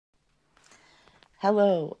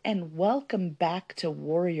Hello, and welcome back to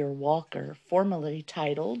Warrior Walker, formerly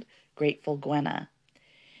titled Grateful Gwenna.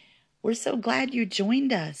 We're so glad you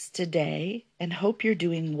joined us today and hope you're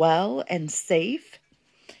doing well and safe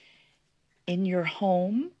in your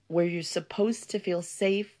home where you're supposed to feel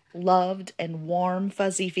safe, loved, and warm,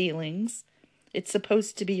 fuzzy feelings. It's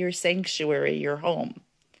supposed to be your sanctuary, your home.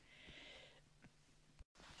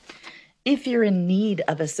 If you're in need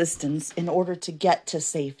of assistance in order to get to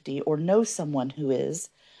safety or know someone who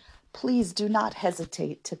is, please do not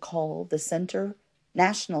hesitate to call the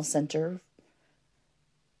National Center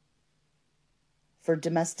for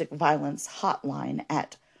Domestic Violence hotline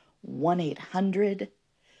at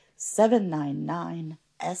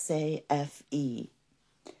 1-800-799-SAFE.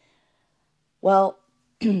 Well,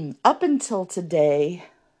 up until today,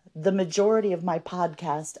 the majority of my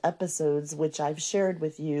podcast episodes, which I've shared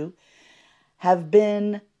with you, have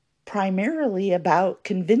been primarily about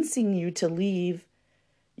convincing you to leave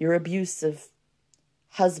your abusive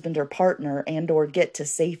husband or partner and or get to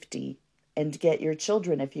safety and get your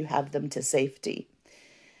children, if you have them, to safety.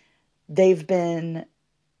 They've been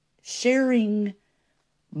sharing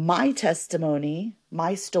my testimony,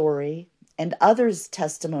 my story, and others'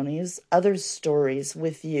 testimonies, others' stories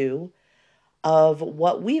with you of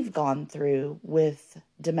what we've gone through with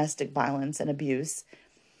domestic violence and abuse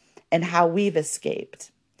and how we've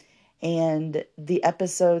escaped. And the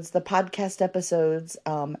podcast episodes,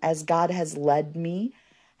 as God has led me,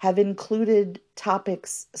 have included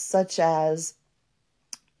topics such as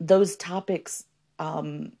those topics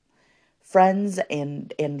friends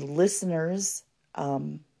and listeners,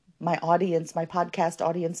 my audience, my podcast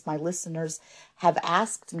audience, my listeners have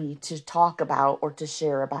asked me to talk about or to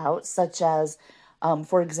share about, such as,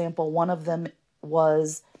 for example, one of them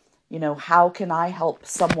was, how can I help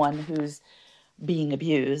someone who's being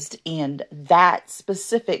abused? And that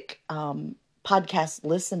specific podcast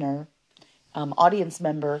listener, audience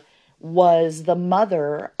member, was the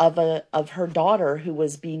mother of her daughter who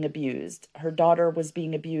was being abused. Her daughter was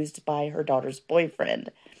being abused by her daughter's boyfriend.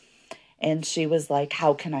 And she was like,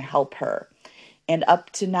 how can I help her? And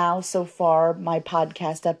up to now, so far, my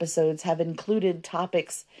podcast episodes have included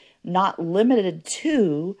topics not limited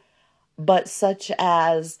to, but such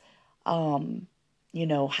as,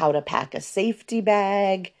 how to pack a safety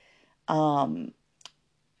bag,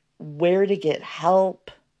 where to get help,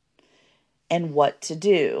 and what to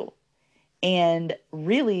do. And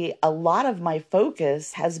really, a lot of my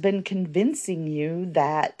focus has been convincing you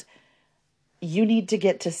that you need to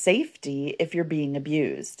get to safety if you're being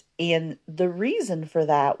abused. And the reason for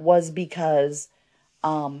that was because,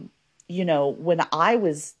 when I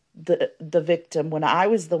was the victim, when I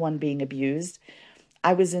was the one being abused,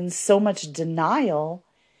 I was in so much denial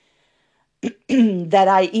that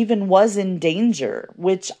I even was in danger,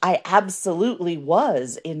 which I absolutely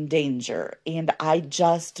was in danger. And I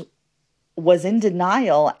just was in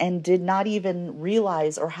denial and did not even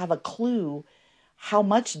realize or have a clue how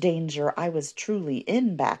much danger I was truly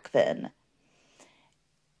in back then.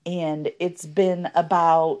 And it's been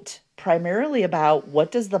primarily about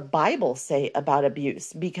what does the Bible say about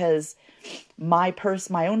abuse? Because my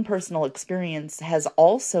own personal experience has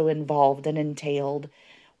also involved and entailed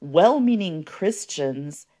well-meaning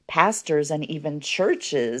Christians, pastors, and even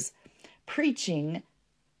churches preaching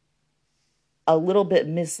a little bit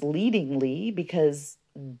misleadingly, because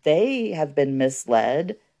they have been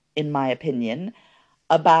misled, in my opinion,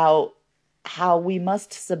 about how we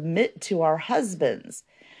must submit to our husbands.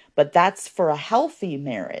 But that's for a healthy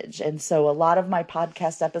marriage. And so a lot of my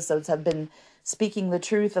podcast episodes have been speaking the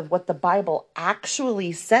truth of what the Bible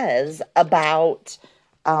actually says about,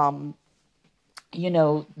 the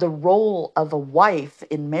role of a wife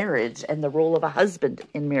in marriage and the role of a husband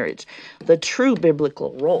in marriage, the true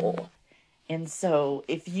biblical role. And so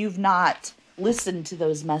if you've not listened to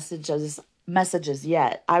those messages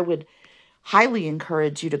yet, I would highly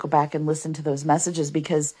encourage you to go back and listen to those messages,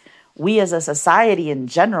 because we as a society in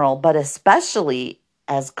general, but especially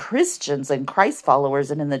as Christians and Christ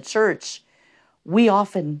followers and in the church, we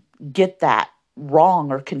often get that wrong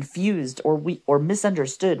or confused or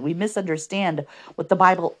misunderstood. We misunderstand what the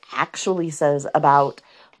Bible actually says about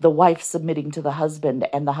the wife submitting to the husband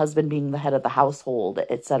and the husband being the head of the household,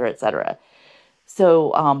 et cetera, et cetera.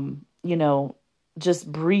 So,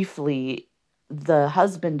 just briefly, the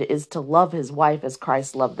husband is to love his wife as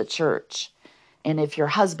Christ loved the church. And if your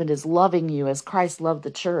husband is loving you as Christ loved the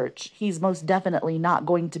church, he's most definitely not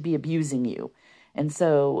going to be abusing you. And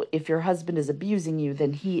so if your husband is abusing you,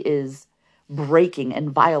 then he is breaking and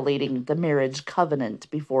violating the marriage covenant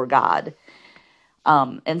before God.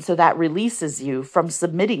 And so that releases you from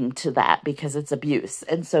submitting to that because it's abuse.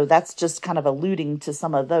 And so that's just kind of alluding to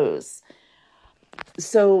some of those.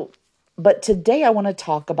 So, but today I want to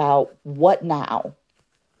talk about what now.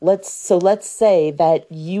 Let's say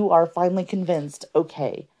that you are finally convinced,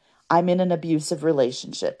 okay, I'm in an abusive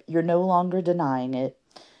relationship. You're no longer denying it.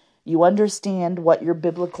 You understand what your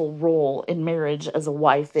biblical role in marriage as a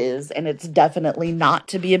wife is, and it's definitely not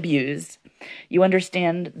to be abused. You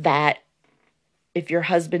understand that if your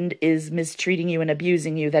husband is mistreating you and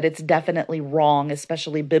abusing you, that it's definitely wrong,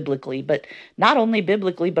 especially biblically, but not only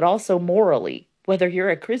biblically, but also morally. Whether you're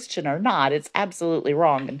a Christian or not, it's absolutely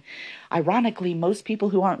wrong. And ironically, most people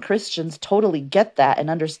who aren't Christians totally get that and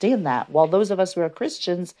understand that, while those of us who are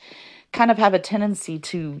Christians kind of have a tendency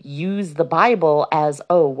to use the Bible as,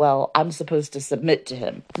 oh, well, I'm supposed to submit to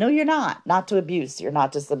him. No, you're not. Not to abuse. You're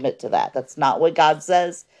not to submit to that. That's not what God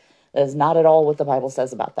says. That is not at all what the Bible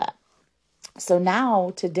says about that. So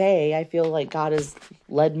now, today, I feel like God has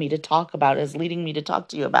led me to talk about, is leading me to talk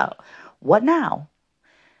to you about what now?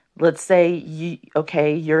 Let's say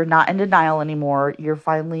you're not in denial anymore. You're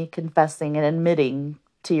finally confessing and admitting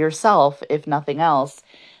to yourself, if nothing else,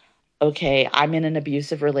 okay, I'm in an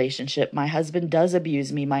abusive relationship. My husband does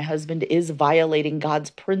abuse me. My husband is violating God's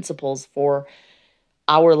principles for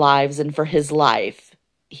our lives and for his life.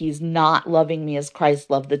 He's not loving me as Christ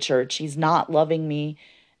loved the church. He's not loving me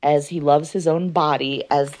as he loves his own body,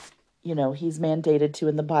 as, he's mandated to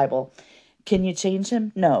in the Bible. Can you change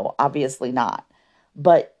him? No, obviously not.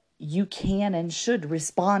 But you can and should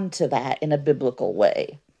respond to that in a biblical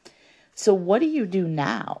way. So what do you do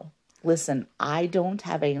now? Listen, I don't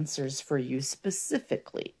have answers for you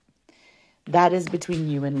specifically. That is between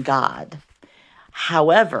you and God.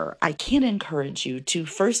 However, I can encourage you to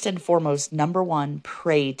first and foremost, number one,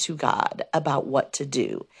 pray to God about what to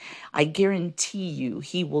do. I guarantee you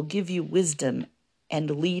he will give you wisdom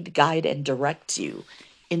and lead, guide, and direct you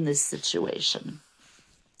in this situation.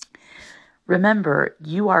 Remember,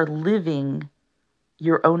 you are living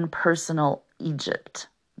your own personal Egypt.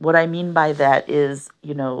 What I mean by that is,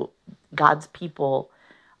 God's people,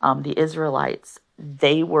 the Israelites,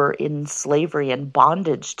 they were in slavery and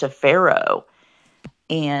bondage to Pharaoh.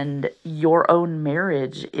 And your own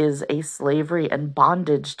marriage is a slavery and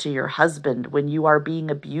bondage to your husband when you are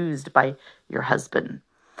being abused by your husband.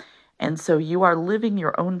 And so you are living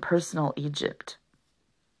your own personal Egypt.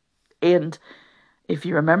 And if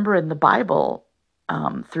you remember in the Bible,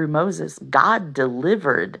 through Moses, God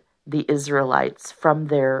delivered the Israelites from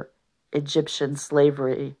their Egyptian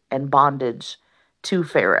slavery and bondage to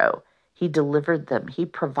Pharaoh. He delivered them. He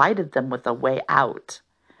provided them with a way out.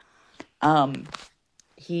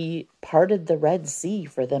 He parted the Red Sea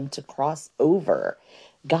for them to cross over.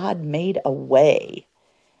 God made a way,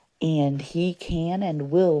 and he can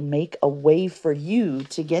and will make a way for you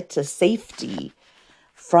to get to safety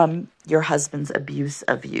from your husband's abuse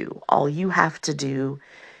of you. All you have to do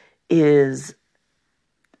is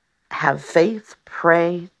have faith,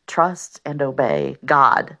 pray, trust, and obey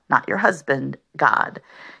God, not your husband, God.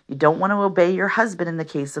 You don't want to obey your husband in the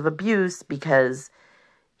case of abuse because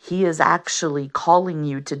he is actually calling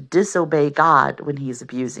you to disobey God when he's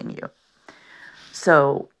abusing you.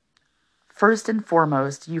 So, first and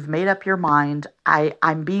foremost, you've made up your mind,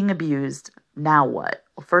 I'm being abused, now what?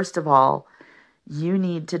 Well, first of all, you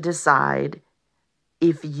need to decide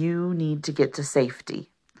if you need to get to safety.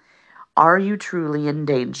 Are you truly in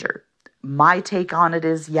danger? My take on it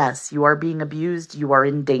is yes, you are being abused, you are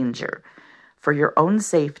in danger. For your own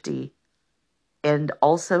safety and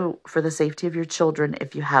also for the safety of your children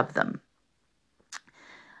if you have them.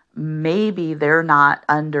 Maybe they're not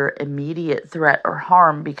under immediate threat or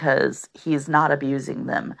harm because he's not abusing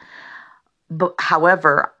them. But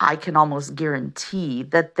however, I can almost guarantee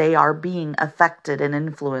that they are being affected and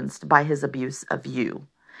influenced by his abuse of you.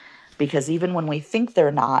 Because even when we think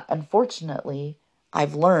they're not, unfortunately,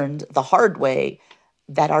 I've learned the hard way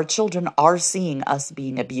that our children are seeing us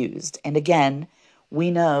being abused. And again,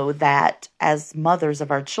 we know that as mothers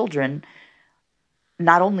of our children,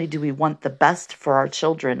 not only do we want the best for our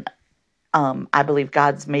children, I believe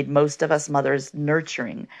God's made most of us mothers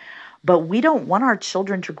nurturing, but we don't want our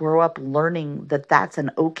children to grow up learning that that's an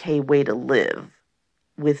okay way to live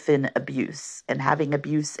within abuse and having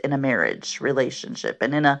abuse in a marriage relationship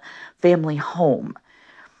and in a family home.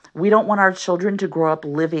 We don't want our children to grow up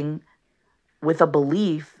living with a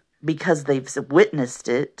belief because they've witnessed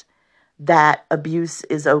it that abuse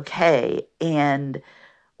is okay, and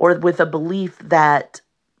or with a belief that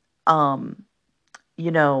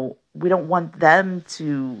we don't want them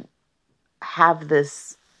to have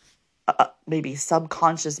this maybe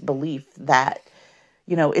subconscious belief that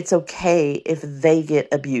it's okay if they get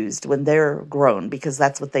abused when they're grown because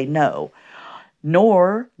that's what they know.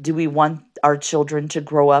 Nor do we want our children to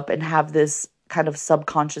grow up and have this kind of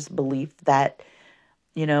subconscious belief that,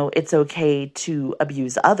 it's okay to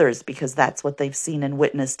abuse others because that's what they've seen and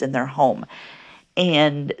witnessed in their home.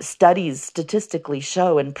 And studies statistically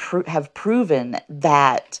show and have proven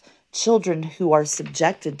that children who are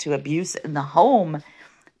subjected to abuse in the home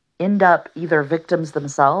end up either victims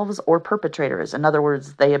themselves or perpetrators. In other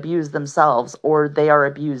words, they abuse themselves or they are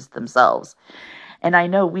abused themselves. And I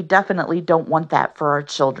know we definitely don't want that for our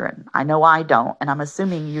children. I know I don't, and I'm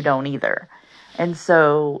assuming you don't either. And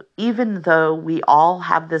so even though we all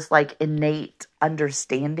have this like innate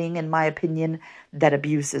understanding, in my opinion, that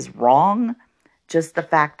abuse is wrong, just the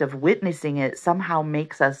fact of witnessing it somehow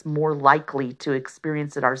makes us more likely to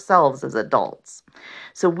experience it ourselves as adults.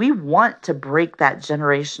 So we want to break that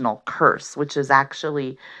generational curse, which is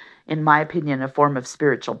actually, in my opinion, a form of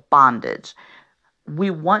spiritual bondage. We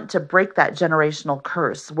want to break that generational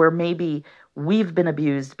curse where maybe we've been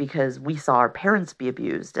abused because we saw our parents be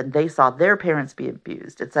abused and they saw their parents be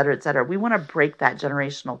abused, et cetera, et cetera. We want to break that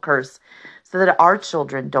generational curse so that our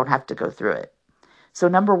children don't have to go through it. So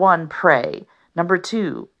 1, pray.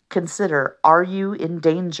 2, consider, are you in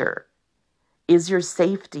danger? Is your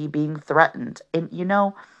safety being threatened? And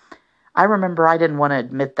I remember I didn't want to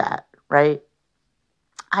admit that, right?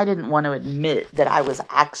 I didn't want to admit that I was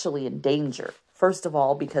actually in danger. First of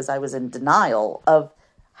all, because I was in denial of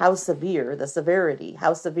how severe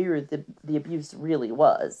the abuse really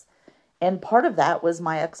was. And part of that was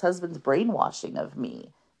my ex-husband's brainwashing of me,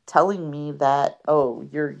 telling me that, oh,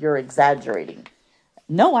 you're exaggerating.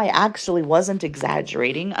 No, I actually wasn't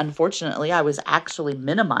exaggerating. Unfortunately, I was actually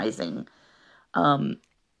minimizing.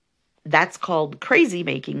 That's called crazy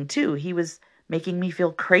making too. He was making me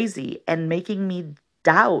feel crazy and making me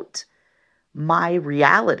doubt my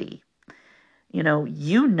reality.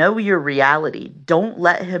 You know your reality. Don't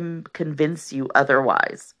let him convince you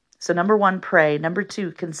otherwise. So 1, pray.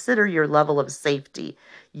 2, consider your level of safety,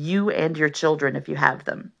 you and your children if you have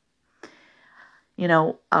them.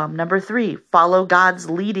 3, follow God's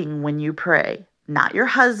leading when you pray. Not your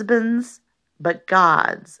husband's, but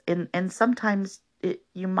God's. And sometimes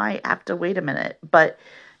you might have to wait a minute. But,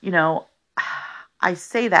 I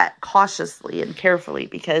say that cautiously and carefully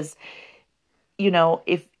because,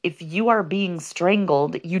 if you are being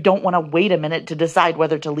strangled, you don't want to wait a minute to decide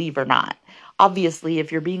whether to leave or not. Obviously,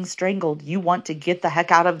 if you're being strangled, you want to get the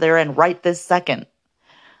heck out of there and right this second.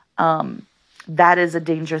 That is a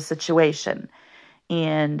dangerous situation.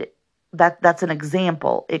 And that's an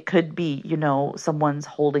example. It could be, someone's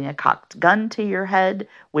holding a cocked gun to your head,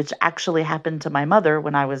 which actually happened to my mother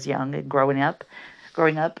when I was young and growing up.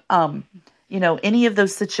 Any of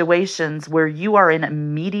those situations where you are in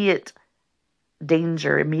immediate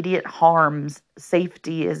danger, immediate harms,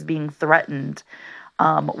 safety is being threatened,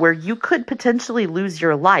 where you could potentially lose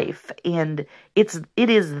your life. And it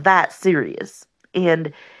is that serious.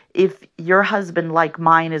 And if your husband, like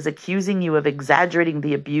mine, is accusing you of exaggerating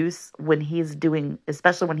the abuse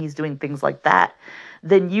especially when he's doing things like that,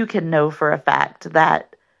 then you can know for a fact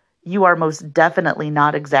that you are most definitely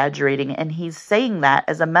not exaggerating. And he's saying that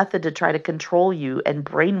as a method to try to control you and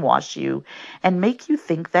brainwash you and make you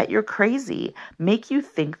think that you're crazy, make you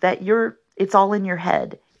think that it's all in your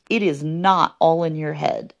head. It is not all in your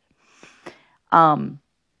head. And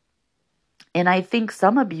I think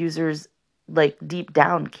some abusers, like deep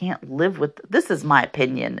down, can't live with, this is my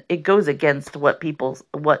opinion. It goes against what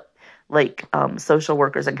social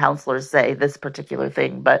workers and counselors say, this particular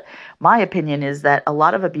thing. But my opinion is that a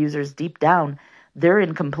lot of abusers deep down, they're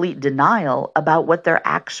in complete denial about what they're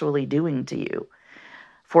actually doing to you.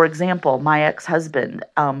 For example, my ex-husband,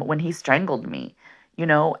 when he strangled me,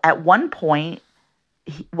 at one point,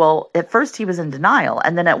 at first he was in denial.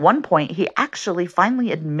 And then at one point, he actually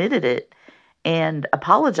finally admitted it and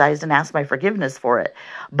apologized and asked my forgiveness for it.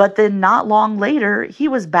 But then not long later, he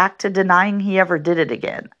was back to denying he ever did it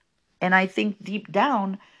again. And I think deep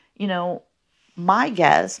down,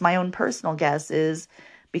 my own personal guess is,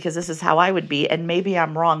 because this is how I would be, and maybe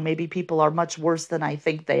I'm wrong, maybe people are much worse than I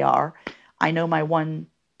think they are. I know my one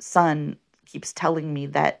son keeps telling me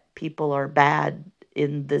that people are bad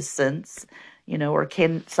in this sense, or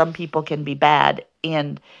some people can be bad.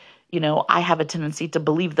 And I have a tendency to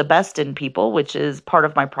believe the best in people, which is part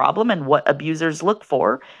of my problem and what abusers look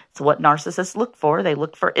for. It's what narcissists look for. They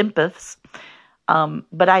look for empaths.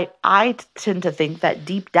 But I tend to think that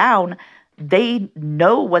deep down, they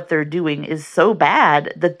know what they're doing is so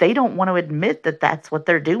bad that they don't want to admit that that's what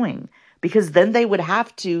they're doing, because then they would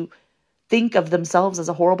have to think of themselves as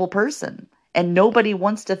a horrible person. And nobody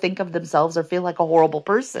wants to think of themselves or feel like a horrible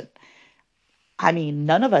person. I mean,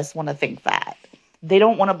 none of us want to think that. They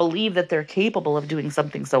don't want to believe that they're capable of doing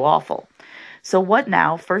something so awful. So what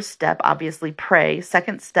now? First step, obviously pray.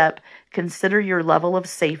 Second step, consider your level of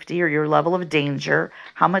safety or your level of danger.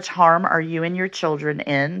 How much harm are you and your children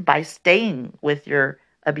in by staying with your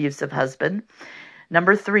abusive husband?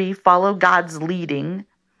 Number 3, follow God's leading.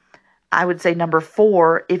 I would say number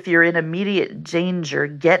 4, if you're in immediate danger,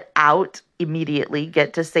 get out immediately,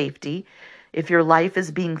 get to safety. If your life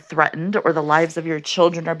is being threatened or the lives of your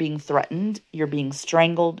children are being threatened, you're being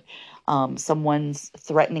strangled, someone's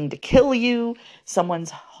threatening to kill you,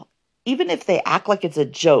 even if they act like it's a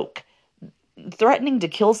joke, threatening to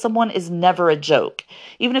kill someone is never a joke.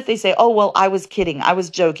 Even if they say, oh, well, I was kidding, I was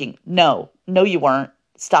joking. No, you weren't.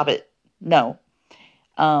 Stop it. No.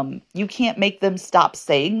 You can't make them stop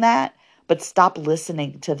saying that, but stop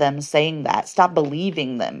listening to them saying that. Stop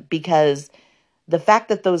believing them, because the fact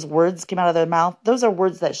that those words came out of their mouth, those are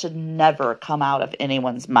words that should never come out of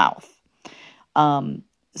anyone's mouth.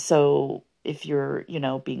 So if you're,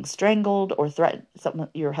 being strangled or threatened,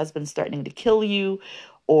 your husband's threatening to kill you,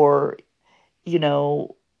 or,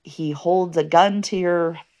 he holds a gun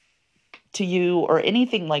to you or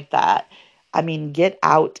anything like that, I mean, get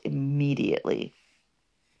out immediately.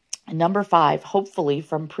 Number 5, hopefully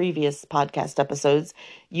from previous podcast episodes,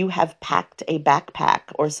 you have packed a backpack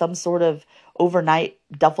or some sort of overnight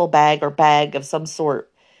duffel bag or bag of some sort,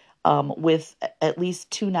 with at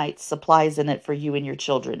least 2 nights supplies in it for you and your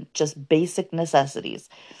children. Just basic necessities.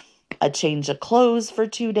 A change of clothes for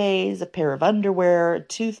 2 days, a pair of underwear,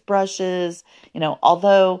 toothbrushes,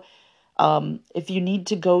 although if you need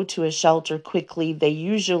to go to a shelter quickly, they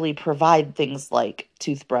usually provide things like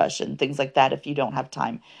toothbrush and things like that if you don't have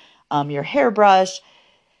time. Your hairbrush,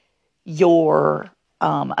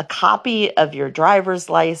 a copy of your driver's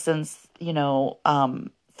license,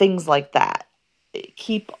 things like that.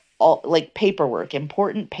 Keep all, like, paperwork,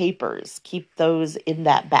 important papers, keep those in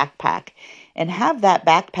that backpack, and have that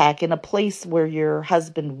backpack in a place where your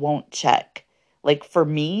husband won't check. Like for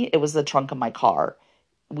me, it was the trunk of my car.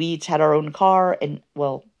 We each had our own car and,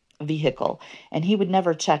 vehicle, and he would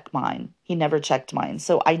never check mine. He never checked mine.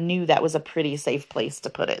 So I knew that was a pretty safe place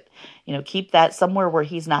to put it. Keep that somewhere where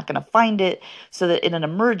he's not going to find it, so that in an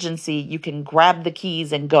emergency, you can grab the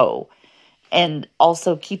keys and go. And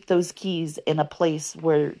also keep those keys in a place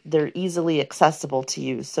where they're easily accessible to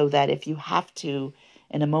you, so that if you have to,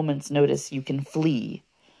 in a moment's notice, you can flee.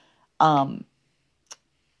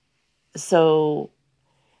 So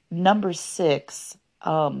number 6,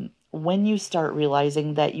 when you start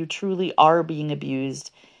realizing that you truly are being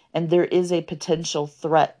abused and there is a potential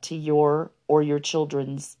threat to your or your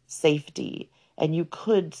children's safety, and you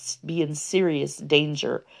could be in serious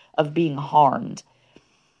danger of being harmed.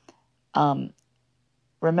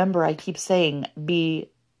 Remember, I keep saying, be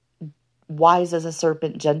wise as a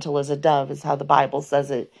serpent, gentle as a dove, is how the Bible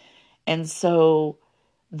says it. And so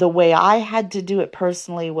the way I had to do it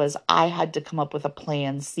personally was I had to come up with a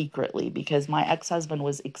plan secretly, because my ex-husband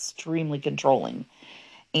was extremely controlling.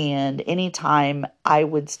 And anytime I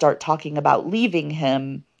would start talking about leaving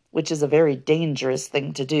him, which is a very dangerous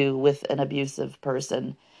thing to do with an abusive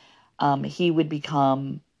person, he would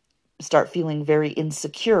start feeling very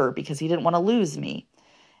insecure because he didn't want to lose me,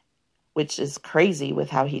 which is crazy with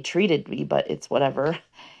how he treated me, but it's whatever.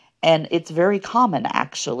 And it's very common,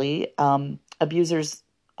 actually. Abusers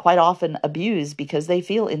quite often abuse because they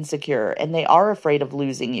feel insecure and they are afraid of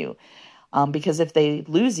losing you. Because if they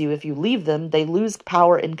lose you, if you leave them, they lose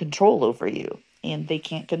power and control over you. And they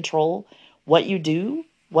can't control what you do,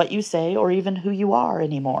 what you say, or even who you are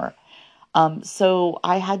anymore. So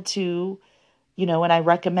I had to, and I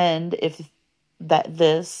recommend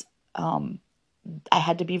I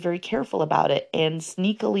had to be very careful about it and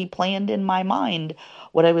sneakily planned in my mind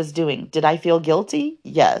what I was doing. Did I feel guilty?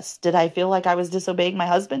 Yes. Did I feel like I was disobeying my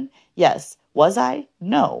husband? Yes. Was I?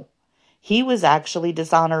 No. He was actually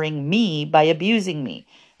dishonoring me by abusing me.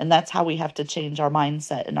 And that's how we have to change our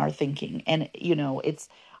mindset and our thinking. And,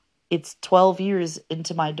 it's 12 years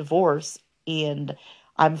into my divorce, and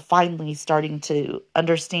I'm finally starting to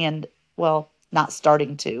understand, well, not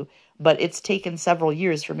starting to, but it's taken several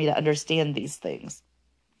years for me to understand these things,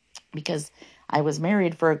 because I was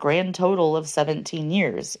married for a grand total of 17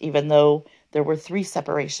 years, even though there were 3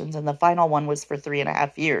 separations, and the final one was for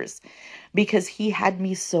 3.5 years, because he had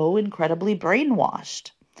me so incredibly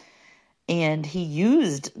brainwashed. And he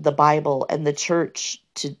used the Bible and the church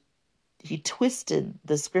he twisted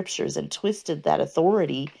the scriptures and twisted that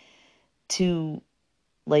authority to,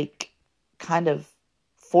 like, kind of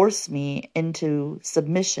force me into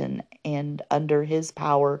submission and under his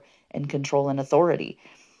power and control and authority.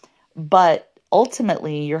 But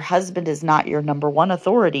ultimately, your husband is not your number one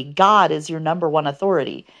authority. God is your number one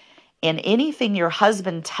authority. And anything your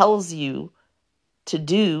husband tells you to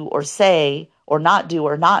do or say or not do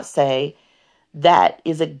or not say that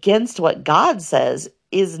is against what God says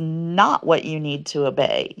is not what you need to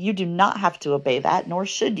obey. You do not have to obey that, nor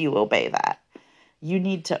should you obey that. We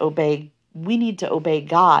need to obey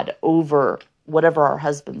God over whatever our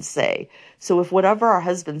husbands say. So if whatever our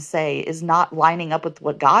husbands say is not lining up with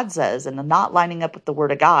what God says and not lining up with the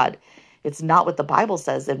word of God, it's not what the Bible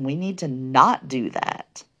says, then we need to not do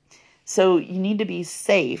that. So you need to be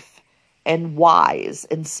safe and wise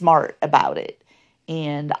and smart about it.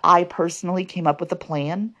 And I personally came up with a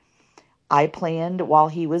plan. I planned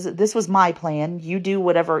this was my plan. You do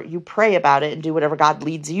whatever, you pray about it and do whatever God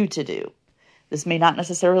leads you to do. This may not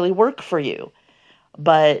necessarily work for you,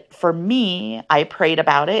 but for me, I prayed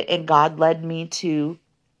about it and God led me to,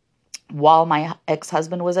 while my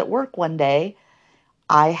ex-husband was at work one day,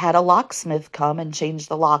 I had a locksmith come and change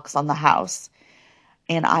the locks on the house.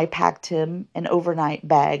 And I packed him an overnight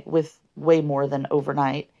bag with way more than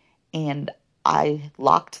overnight. And I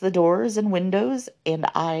locked the doors and windows, and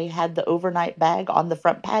I had the overnight bag on the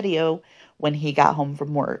front patio when he got home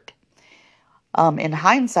from work. In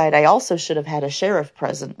hindsight, I also should have had a sheriff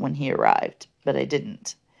present when he arrived, but I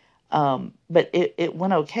didn't. But it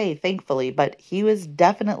went okay, thankfully. But he was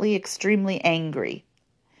definitely extremely angry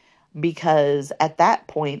because at that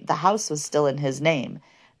point, the house was still in his name,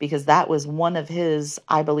 because that was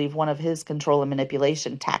I believe, one of his control and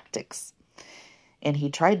manipulation tactics. And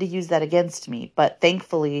he tried to use that against me. But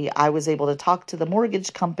thankfully, I was able to talk to the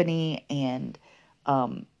mortgage company, and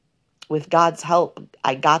with God's help,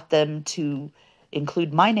 I got them to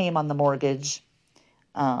include my name on the mortgage.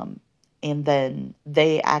 And then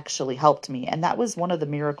they actually helped me. And that was one of the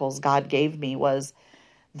miracles God gave me, was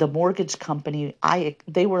the mortgage company.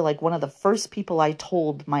 They were like one of the first people I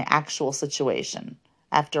told my actual situation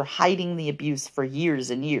after hiding the abuse for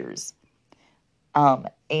years and years.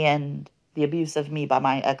 And the abuse of me by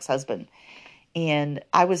my ex-husband. And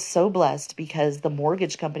I was so blessed because the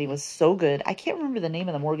mortgage company was so good. I can't remember the name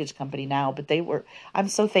of the mortgage company now, but I'm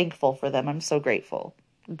so thankful for them. I'm so grateful,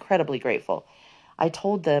 incredibly grateful. I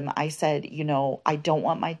told them, I said, I don't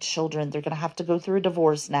want my children. They're going to have to go through a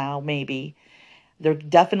divorce now, maybe. They're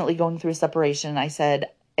definitely going through a separation. I said,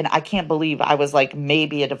 and I can't believe I was like,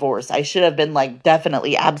 maybe a divorce. I should have been like,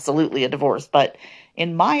 definitely, absolutely a divorce. But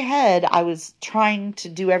in my head, I was trying to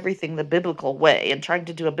do everything the biblical way and trying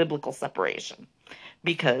to do a biblical separation,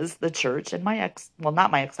 because the church and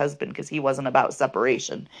not my ex-husband, because he wasn't about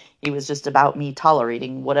separation. He was just about me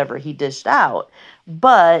tolerating whatever he dished out.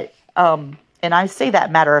 But, and I say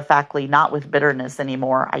that matter-of-factly, not with bitterness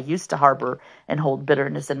anymore. I used to harbor and hold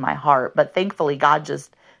bitterness in my heart, but thankfully God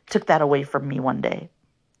just took that away from me one day.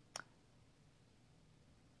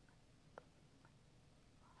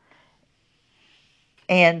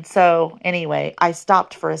 And so anyway, I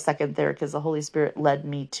stopped for a second there because the Holy Spirit led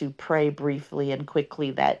me to pray briefly and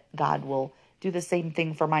quickly that God will do the same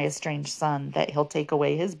thing for my estranged son, that he'll take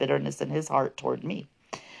away his bitterness in his heart toward me.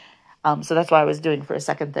 So that's what I was doing for a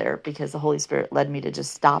second there, because the Holy Spirit led me to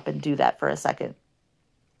just stop and do that for a second.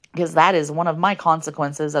 Because that is one of my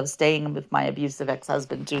consequences of staying with my abusive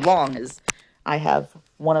ex-husband too long, is I have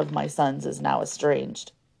one of my sons is now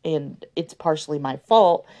estranged. And it's partially my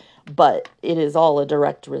fault, but it is all a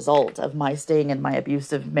direct result of my staying in my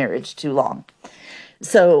abusive marriage too long.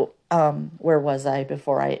 So, where was I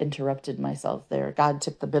before I interrupted myself there? God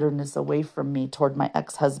took the bitterness away from me toward my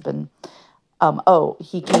ex-husband.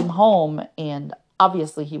 He came home and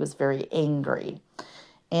obviously he was very angry.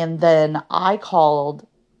 And then I called.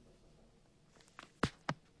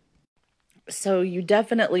 So you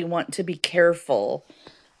definitely want to be careful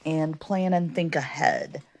and plan and think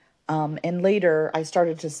ahead. And later, I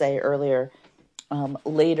started to say earlier,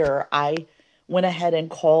 later I went ahead and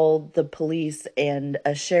called the police, and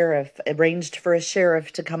arranged for a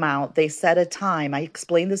sheriff to come out. They set a time. I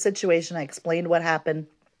explained the situation. I explained what happened.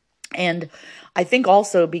 And I think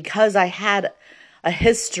also because I had a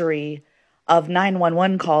history of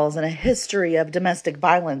 911 calls and a history of domestic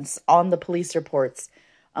violence on the police reports,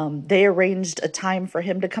 they arranged a time for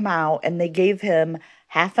him to come out, and they gave him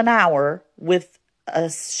half an hour with a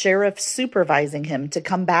sheriff supervising him to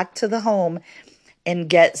come back to the home and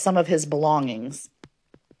get some of his belongings.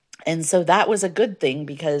 And so that was a good thing,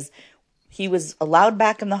 because he was allowed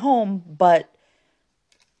back in the home, but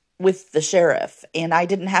with the sheriff, and I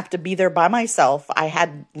didn't have to be there by myself. I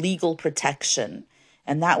had legal protection,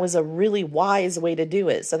 and that was a really wise way to do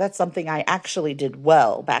it. So that's something I actually did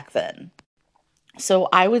well back then. So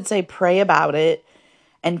I would say pray about it,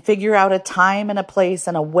 and figure out a time and a place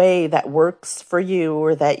and a way that works for you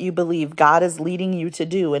or that you believe God is leading you to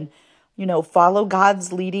do. And, follow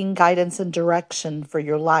God's leading guidance and direction for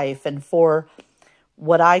your life and for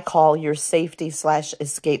what I call your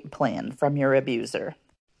safety/escape plan from your abuser.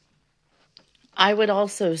 I would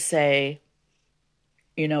also say,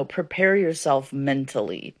 prepare yourself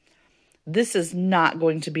mentally. This is not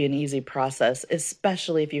going to be an easy process,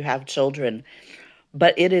 especially if you have children,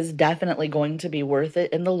 but it is definitely going to be worth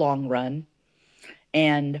it in the long run.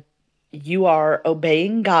 And you are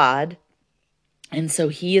obeying God. And so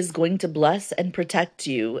he is going to bless and protect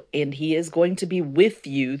you, and he is going to be with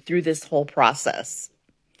you through this whole process.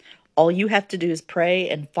 All you have to do is pray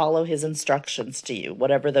and follow his instructions to you,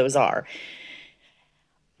 whatever those are.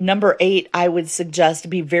 Number 8, I would suggest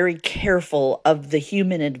be very careful of the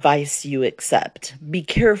human advice you accept. Be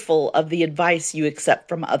careful of the advice you accept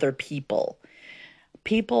from other people.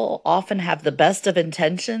 People often have the best of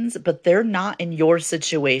intentions, but they're not in your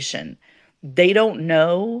situation. They don't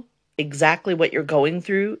know exactly what you're going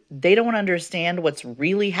through. They don't understand what's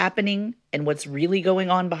really happening and what's really going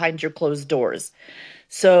on behind your closed doors.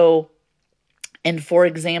 So, and for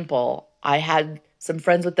example, I had some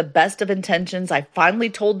friends with the best of intentions. I finally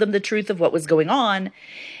told them the truth of what was going on,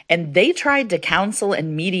 and they tried to counsel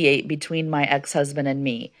and mediate between my ex-husband and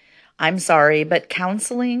me. I'm sorry, but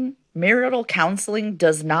marital counseling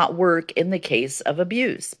does not work in the case of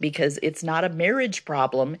abuse because it's not a marriage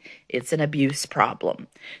problem, it's an abuse problem.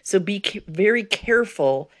 So be very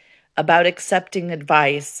careful about accepting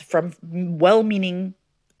advice from well-meaning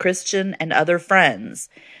Christian and other friends.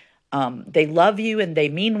 They love you and they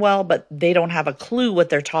mean well, but they don't have a clue what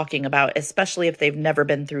they're talking about, especially if they've never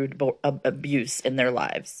been through abuse in their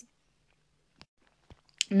lives.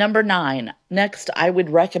 Number 9, next, I would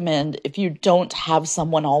recommend, if you don't have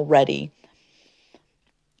someone already,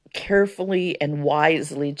 carefully and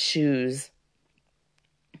wisely choose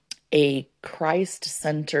a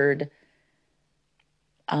Christ-centered,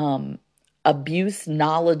 abuse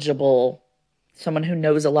knowledgeable, someone who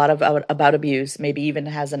knows a lot about abuse, maybe even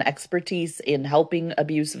has an expertise in helping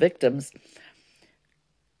abuse victims,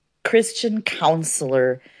 Christian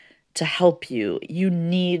counselor to help you. You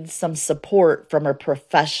need some support from a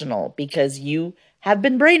professional because you have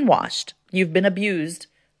been brainwashed. You've been abused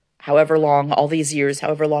however long, all these years,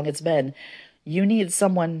 however long it's been. You need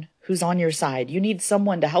someone who's on your side. You need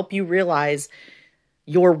someone to help you realize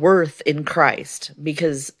your worth in Christ.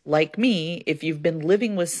 Because like me, if you've been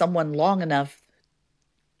living with someone long enough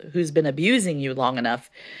who's been abusing you long enough,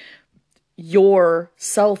 your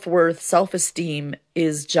self-worth, self-esteem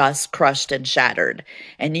is just crushed and shattered.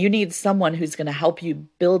 And you need someone who's going to help you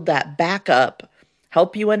build that back up,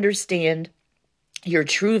 help you understand your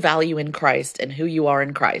true value in Christ and who you are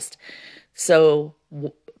in Christ. So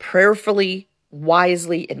prayerfully,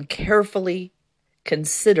 wisely, and carefully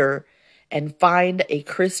consider and find a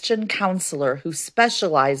Christian counselor who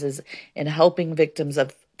specializes in helping victims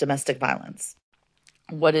of domestic violence.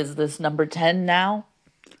 What is this, number 10 now?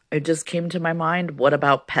 It just came to my mind. What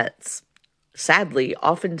about pets? Sadly,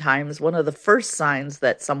 oftentimes one of the first signs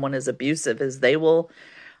that someone is abusive is they will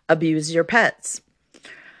abuse your pets.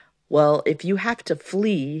 Well, if you have to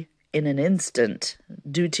flee in an instant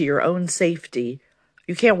due to your own safety,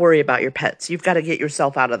 you can't worry about your pets. You've got to get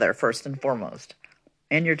yourself out of there first and foremost,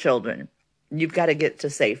 and your children. You've got to get to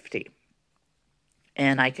safety.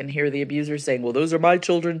 And I can hear the abuser saying, well, those are my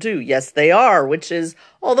children too. Yes, they are, which is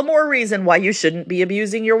all the more reason why you shouldn't be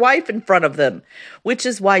abusing your wife in front of them, which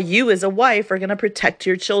is why you as a wife are going to protect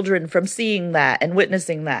your children from seeing that and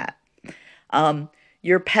witnessing that.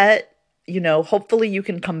 Your pet, hopefully you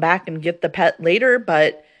can come back and get the pet later,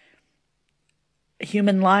 but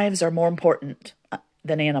human lives are more important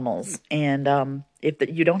than animals. And if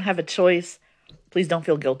you don't have a choice, please don't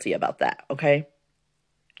feel guilty about that, okay?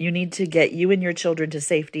 You need to get you and your children to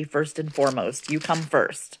safety first and foremost. You come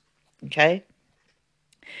first, okay?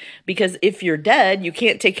 Because if you're dead, you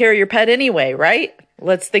can't take care of your pet anyway, right?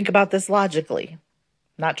 Let's think about this logically.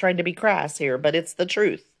 Not trying to be crass here, but it's the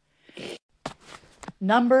truth.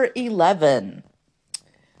 Number 11,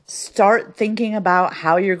 start thinking about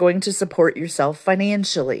how you're going to support yourself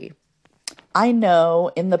financially. I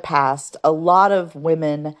know in the past, a lot of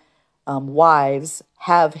women, wives,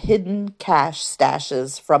 have hidden cash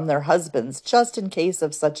stashes from their husbands just in case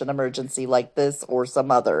of such an emergency like this or some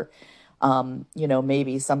other.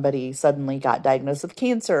 Maybe somebody suddenly got diagnosed with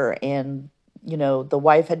cancer and, the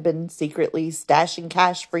wife had been secretly stashing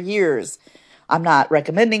cash for years. I'm not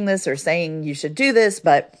recommending this or saying you should do this,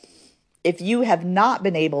 but if you have not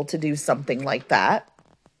been able to do something like that,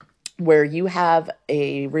 where you have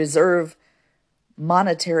a reserve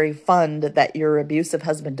monetary fund that your abusive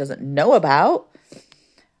husband doesn't know about,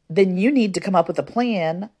 then you need to come up with a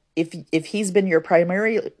plan. If he's been your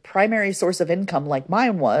primary source of income like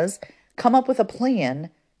mine was, come up with a plan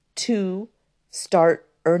to start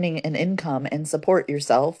earning an income and support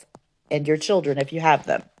yourself and your children if you have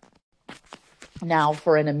them. Now,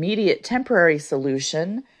 for an immediate temporary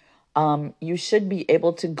solution, you should be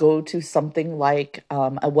able to go to something like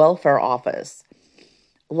a welfare office.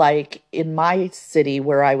 Like in my city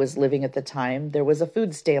where I was living at the time, there was a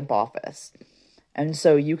food stamp office. And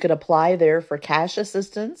so you could apply there for cash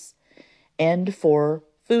assistance and for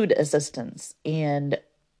food assistance. And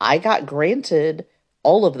I got granted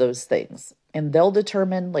all of those things. And they'll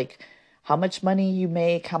determine like how much money you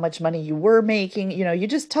make, how much money you were making. You know, you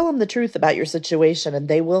just tell them the truth about your situation and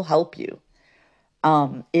they will help you.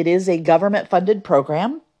 It is a government funded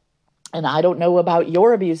program. And I don't know about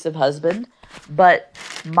your abusive husband, but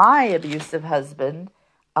my abusive husband,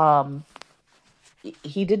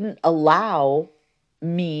 he didn't allow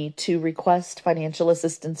me to request financial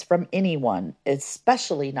assistance from anyone,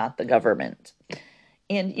 especially not the government.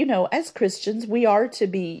 And, you know, as Christians, we are to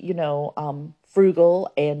be,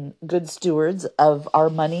 frugal and good stewards of our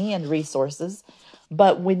money and resources.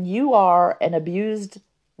 But when you are an abused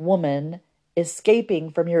woman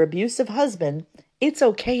escaping from your abusive husband, it's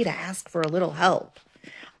okay to ask for a little help.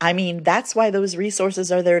 I mean, that's why those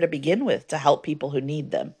resources are there to begin with, to help people who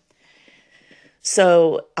need them.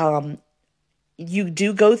 So, you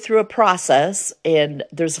do go through a process and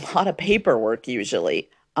there's a lot of paperwork usually.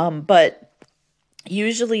 But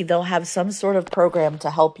usually they'll have some sort of program to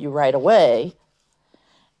help you right away.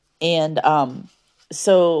 And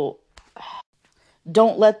so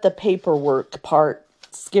don't let the paperwork part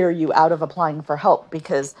scare you out of applying for help,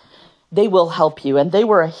 because they will help you. And they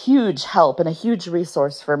were a huge help and a huge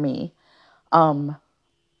resource for me.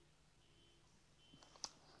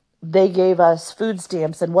 They gave us food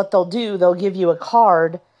stamps, and what they'll do, they'll give you a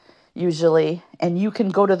card usually, and you can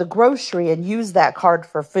go to the grocery and use that card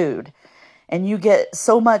for food. And you get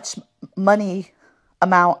so much money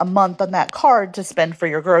amount a month on that card to spend for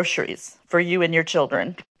your groceries, for you and your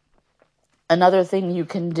children. Another thing you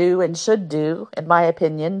can do and should do, in my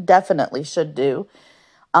opinion, definitely should do,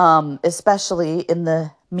 especially in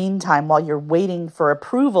the meantime while you're waiting for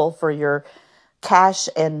approval for your cash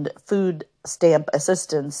and food stamp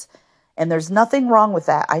assistance. And there's nothing wrong with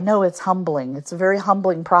that. I know it's humbling. It's a very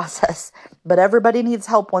humbling process, but everybody needs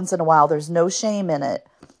help once in a while. There's no shame in it.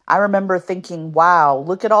 I remember thinking, wow,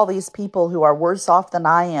 look at all these people who are worse off than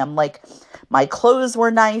I am. Like, my clothes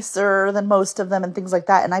were nicer than most of them and things like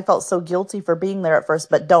that. And I felt so guilty for being there at first,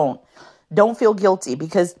 but don't feel guilty,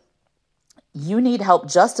 because you need help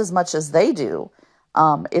just as much as they do.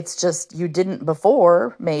 It's just you didn't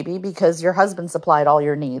before, maybe because your husband supplied all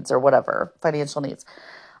your needs or whatever, financial needs.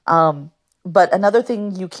 But another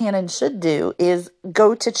thing you can and should do is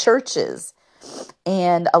go to churches.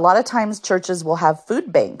 And a lot of times churches will have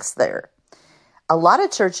food banks there. A lot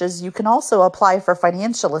of churches, you can also apply for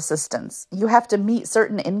financial assistance. You have to meet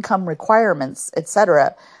certain income requirements,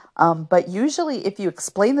 etc. But usually if you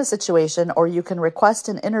explain the situation, or you can request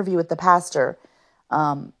an interview with the pastor,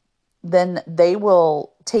 then they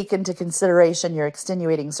will take into consideration your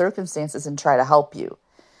extenuating circumstances and try to help you.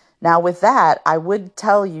 Now, with that, I would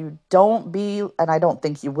tell you, don't be, and I don't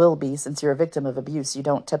think you will be, since you're a victim of abuse, you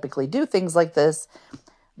don't typically do things like this.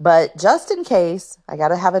 But just in case, I got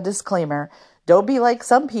to have a disclaimer. Don't be like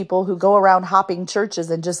some people who go around hopping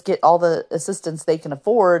churches and just get all the assistance they can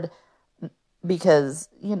afford, because,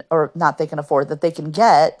 or not they can afford, that they can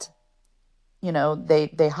get.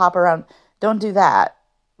 They hop around. Don't do that,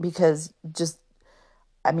 because just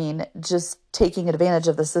taking advantage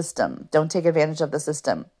of the system. Don't take advantage of the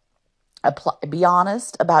system. Be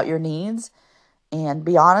honest about your needs and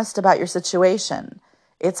be honest about your situation.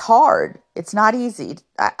 It's hard. It's not easy.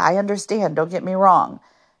 I understand. Don't get me wrong.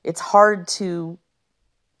 It's hard to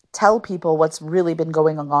tell people what's really been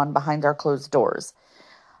going on behind our closed doors.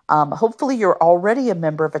 Hopefully you're already a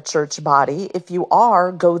member of a church body. If you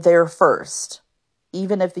are, go there first.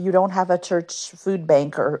 Even if you don't have a church food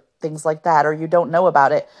bank or things like that, or you don't know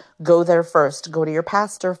about it, go there first. Go to your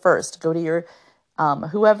pastor first. Go to your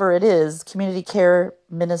whoever it is, community care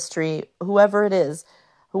ministry, whoever it is,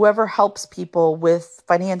 whoever helps people with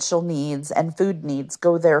financial needs and food needs,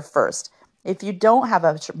 go there first. If you don't have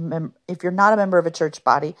if you're not a member of a church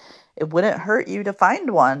body, it wouldn't hurt you to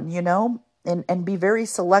find one, and be very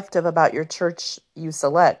selective about your church you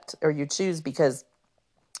select or you choose, because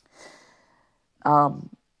a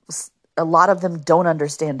lot of them don't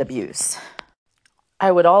understand abuse.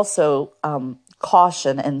 I would also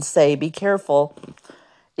caution and say, be careful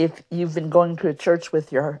if you've been going to a church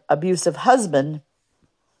with your abusive husband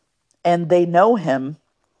and they know him,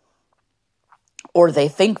 or they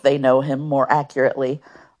think they know him more accurately,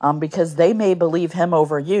 because they may believe him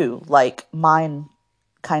over you, like mine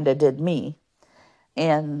kind of did me.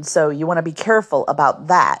 And so you want to be careful about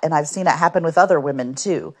that. And I've seen it happen with other women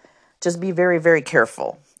too. Just be very, very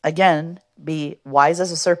careful. Again, be wise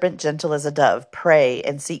as a serpent, gentle as a dove. Pray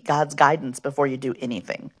and seek God's guidance before you do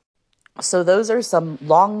anything. So those are some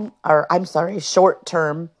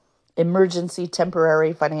short-term emergency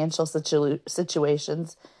temporary financial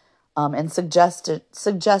situations and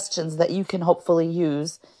suggestions that you can hopefully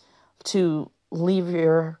use to leave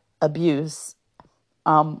your abuse.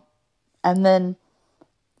 And then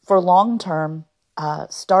for long-term,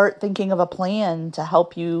 start thinking of a plan to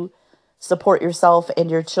help you support yourself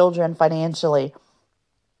and your children financially.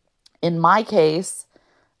 In my case,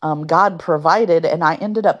 God provided, and I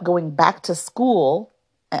ended up going back to school,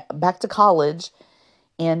 back to college,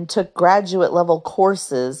 and took graduate level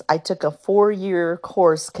courses. I took a 4-year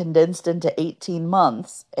course condensed into 18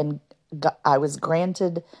 months, and I was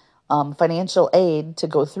granted financial aid to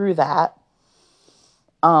go through that.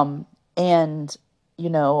 And,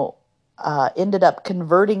 ended up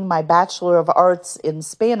converting my Bachelor of Arts in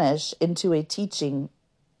Spanish into a teaching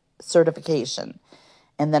certification.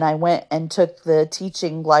 And then I went and took the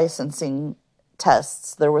teaching licensing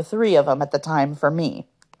tests. There were 3 of them at the time for me.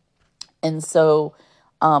 And so,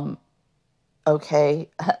 okay,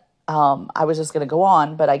 I was just going to go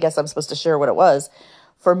on, but I guess I'm supposed to share what it was.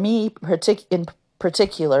 For me, in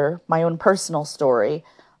particular, my own personal story,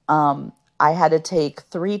 I had to take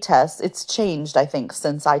 3 tests. It's changed, I think,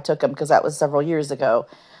 since I took them because that was several years ago.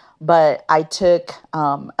 But I took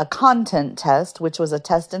a content test, which was a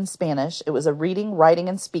test in Spanish. It was a reading, writing,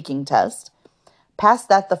 and speaking test. Passed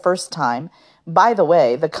that the first time. By the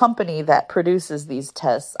way, the company that produces these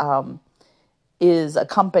tests is a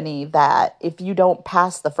company that if you don't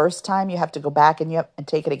pass the first time, you have to go back and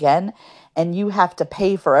take it again. And you have to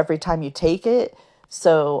pay for every time you take it.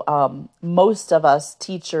 So most of us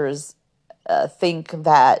teachers think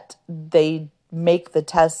that they make the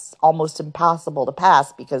tests almost impossible to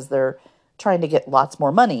pass because they're trying to get lots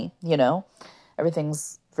more money,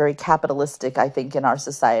 Everything's very capitalistic, I think, in our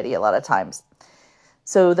society a lot of times.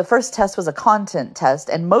 So the first test was a content test,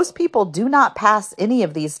 and most people do not pass any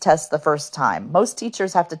of these tests the first time. Most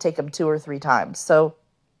teachers have to take them 2 or 3 times. So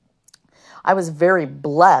I was very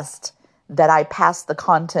blessed that I passed the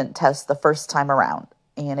content test the first time around.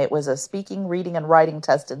 And it was a speaking, reading, and writing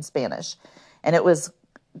test in Spanish. And it was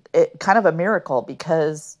kind of a miracle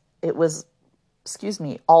because it was,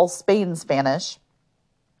 all Spain Spanish.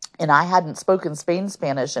 And I hadn't spoken Spain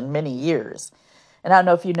Spanish in many years. And I don't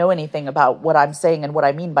know if you know anything about what I'm saying and what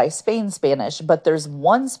I mean by Spain Spanish, but there's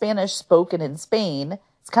one Spanish spoken in Spain.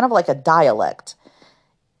 It's kind of like a dialect.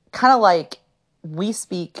 Kind of like we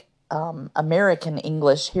speak American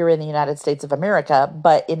English here in the United States of America,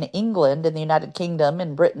 but in England, in the United Kingdom,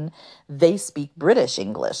 in Britain, they speak British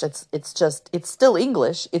English. It's still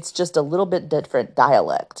English. It's just a little bit different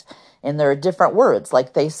dialect. And there are different words,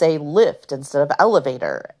 like they say lift instead of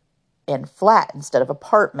elevator and flat instead of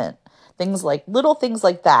apartment. Little things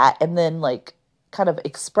like that. And then like kind of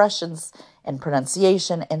expressions and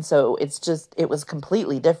pronunciation. And so it was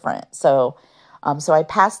completely different. So I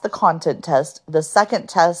passed the content test. The second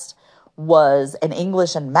test was an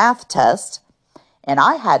English and math test. And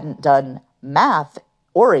I hadn't done math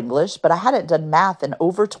or English, but I hadn't done math in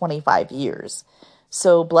over 25 years.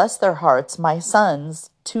 So bless their hearts, my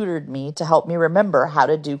sons tutored me to help me remember how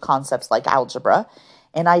to do concepts like algebra.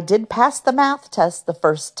 And I did pass the math test the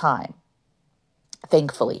first time.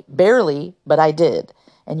 Thankfully, barely, but I did.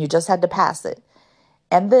 And you just had to pass it.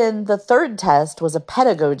 And then the third test was a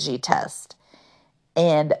pedagogy test.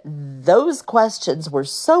 And those questions were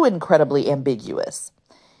so incredibly ambiguous.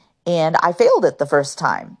 And I failed it the first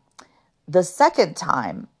time. The second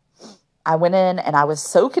time, I went in and I was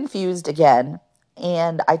so confused again.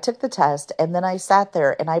 And I took the test and then I sat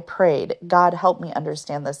there and I prayed, God, help me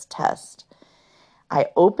understand this test. I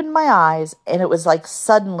opened my eyes and it was like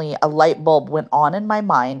suddenly a light bulb went on in my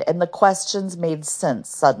mind and the questions made sense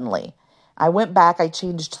suddenly. I went back, I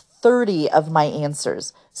changed 30 of my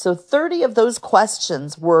answers. So 30 of those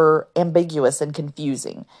questions were ambiguous and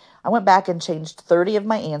confusing. I went back and changed 30 of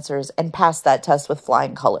my answers and passed that test with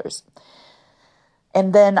flying colors.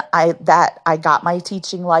 And then I got my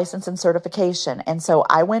teaching license and certification. And so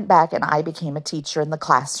I went back and I became a teacher in the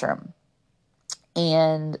classroom.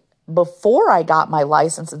 And before I got my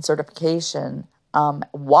license and certification,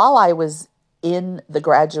 while I was in the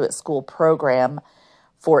graduate school program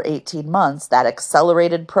for 18 months, that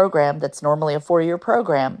accelerated program that's normally a 4-year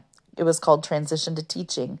program. It was called Transition to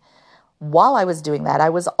Teaching. While I was doing that, I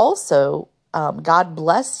was also, God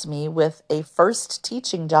blessed me with a first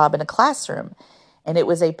teaching job in a classroom, and it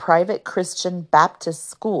was a private Christian Baptist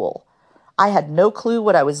school. I had no clue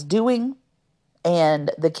what I was doing,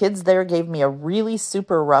 and the kids there gave me a really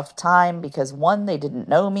super rough time because, one, they didn't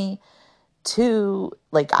know me. Two,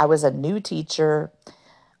 like, I was a new teacher.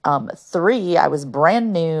 Three, I was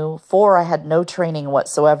brand new. Four, I had no training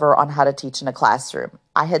whatsoever on how to teach in a classroom.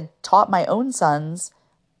 I had taught my own sons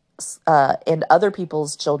and other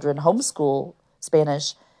people's children homeschool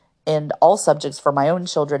Spanish and all subjects for my own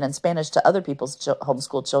children and Spanish to other people's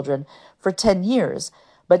homeschool children for 10 years.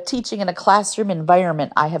 But teaching in a classroom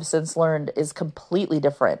environment, I have since learned, is completely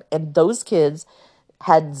different. And those kids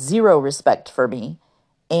had zero respect for me.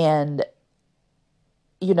 And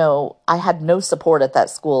I had no support at that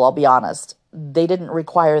school, I'll be honest. They didn't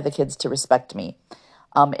require the kids to respect me.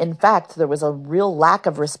 In fact, there was a real lack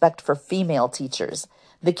of respect for female teachers.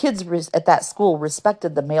 The kids at that school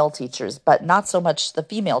respected the male teachers, but not so much the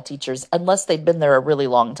female teachers, unless they'd been there a really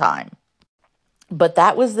long time. But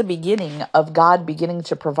that was the beginning of God beginning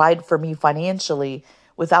to provide for me financially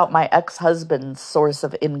without my ex-husband's source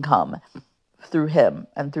of income through him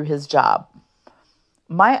and through his job.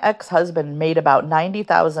 My ex-husband made about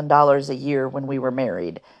 $90,000 a year when we were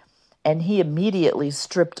married, and he immediately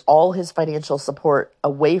stripped all his financial support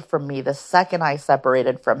away from me the second I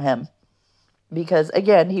separated from him because,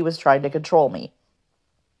 again, he was trying to control me.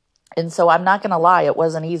 And so I'm not going to lie, it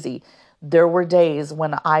wasn't easy. There were days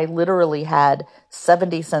when I literally had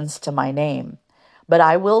 70 cents to my name. But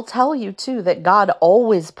I will tell you, too, that God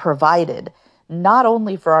always provided, not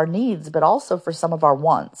only for our needs, but also for some of our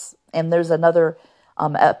wants. And there's another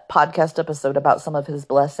a podcast episode about some of his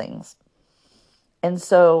blessings. And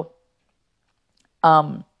so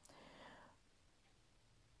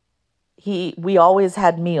we always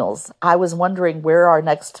had meals. I was wondering where our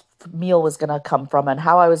next meal was going to come from and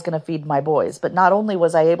how I was going to feed my boys. But not only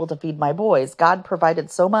was I able to feed my boys, God provided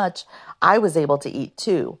so much, I was able to eat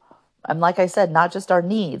too. And like I said, not just our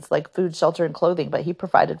needs like food, shelter, and clothing, but he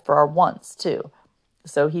provided for our wants too.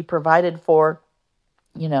 So he provided for,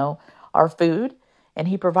 our food. And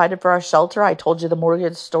he provided for our shelter. I told you the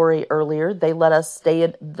mortgage story earlier. They let us stay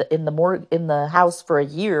in the house for a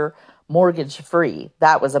year, mortgage free.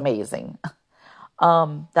 That was amazing.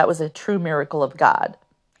 That was a true miracle of God.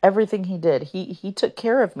 Everything he did, he took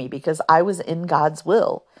care of me because I was in God's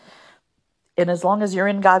will. And as long as you're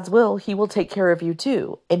in God's will, he will take care of you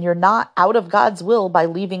too. And you're not out of God's will by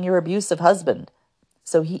leaving your abusive husband.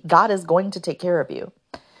 So God is going to take care of you.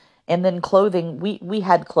 And then clothing, we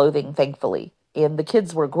had clothing, thankfully. And the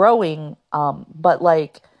kids were growing, but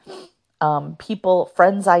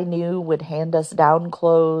friends I knew would hand us down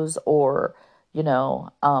clothes or,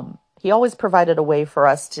 he always provided a way for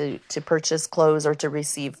us to purchase clothes or to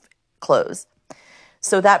receive clothes.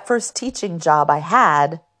 So that first teaching job I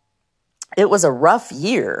had, it was a rough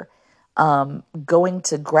year, going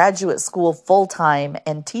to graduate school full-time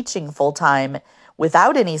and teaching full-time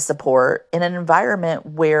without any support in an environment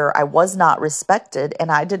where I was not respected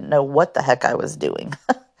and I didn't know what the heck I was doing.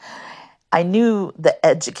 I knew the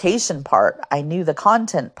education part, I knew the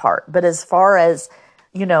content part, but as far as,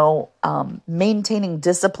 maintaining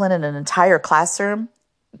discipline in an entire classroom,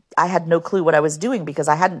 I had no clue what I was doing because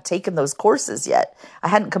I hadn't taken those courses yet. I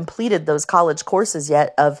hadn't completed those college courses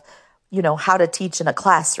yet of, how to teach in a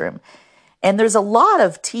classroom. And there's a lot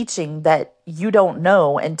of teaching that you don't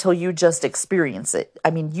know until you just experience it. I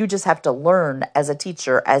mean, you just have to learn as a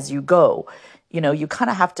teacher as you go. You kind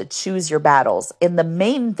of have to choose your battles. And the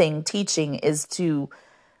main thing teaching is to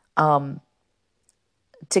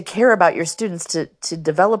care about your students, to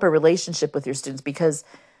develop a relationship with your students, because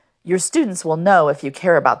your students will know if you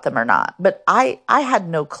care about them or not. But I had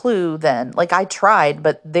no clue then. Like, I tried,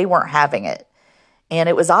 but they weren't having it. And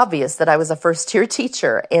it was obvious that I was a first-year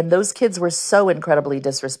teacher, and those kids were so incredibly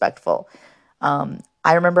disrespectful.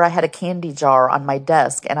 I remember I had a candy jar on my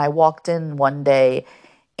desk, and I walked in one day,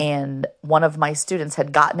 and one of my students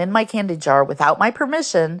had gotten in my candy jar without my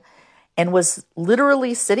permission and was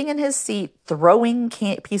literally sitting in his seat throwing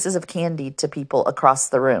pieces of candy to people across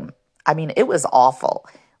the room. I mean, it was awful.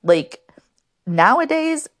 Like,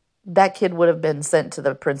 nowadays, that kid would have been sent to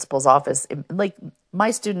the principal's office. Like,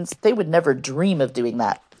 my students, they would never dream of doing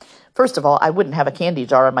that. First of all, I wouldn't have a candy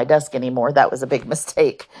jar on my desk anymore. That was a big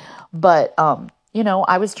mistake. But,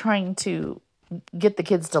 I was trying to get the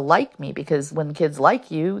kids to like me, because when kids like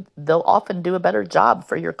you, they'll often do a better job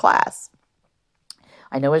for your class.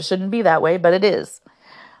 I know it shouldn't be that way, but it is.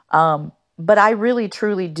 But I really,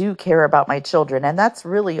 truly do care about my children. And that's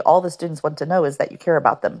really all the students want to know, is that you care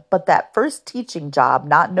about them. But that first teaching job,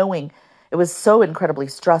 not knowing, it was so incredibly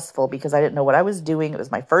stressful because I didn't know what I was doing. It was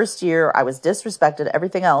my first year. I was disrespected,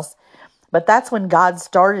 everything else. But that's when God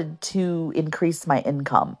started to increase my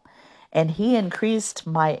income. And he increased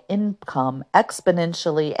my income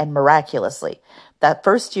exponentially and miraculously. That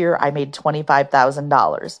first year, I made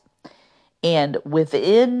 $25,000. And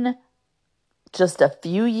within just a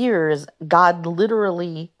few years, God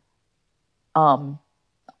literally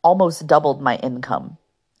almost doubled my income.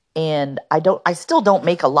 And I still don't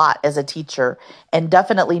make a lot as a teacher, and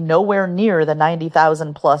definitely nowhere near the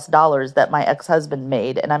 $90,000+ that my ex-husband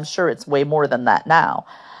made. And I'm sure it's way more than that now.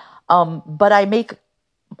 But I make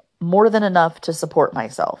more than enough to support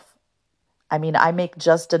myself. I mean, I make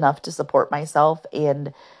just enough to support myself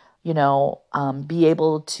and, be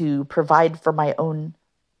able to provide for my own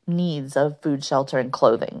needs of food, shelter, and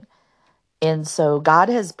clothing. And so God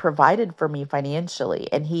has provided for me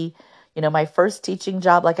financially. And my first teaching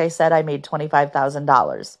job, like I said, I made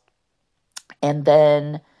 $25,000. And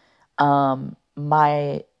then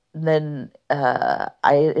I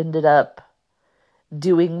ended up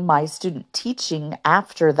doing my student teaching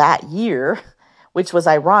after that year, which was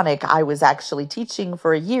ironic. I was actually teaching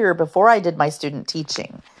for a year before I did my student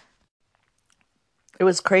teaching. It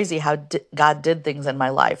was crazy how God did things in my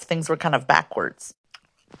life. Things were kind of backwards.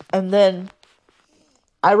 And then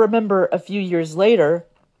I remember a few years later,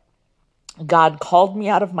 God called me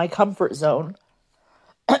out of my comfort zone.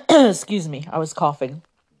 Excuse me, I was coughing.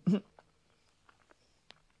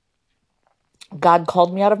 God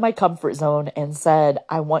called me out of my comfort zone and said,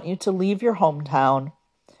 I want you to leave your hometown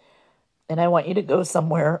and I want you to go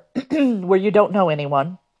somewhere where you don't know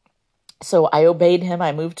anyone. So I obeyed him.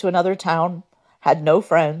 I moved to another town, had no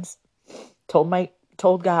friends, told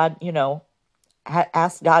God,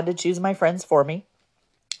 asked God to choose my friends for me.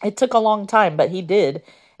 It took a long time, but he did.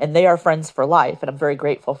 And they are friends for life. And I'm very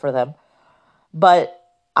grateful for them. But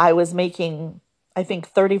I was making, I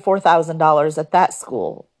think, $34,000 at that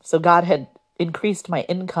school. So God had increased my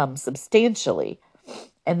income substantially.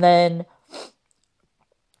 And then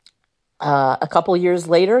a couple years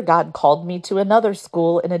later, God called me to another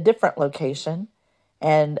school in a different location.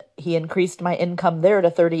 And he increased my income there to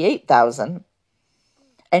 $38,000.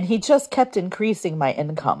 And he just kept increasing my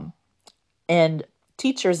income. And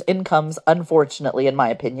teachers' incomes, unfortunately, in my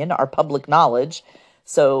opinion, are public knowledge.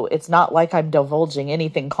 So it's not like I'm divulging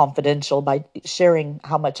anything confidential by sharing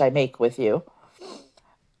how much I make with you.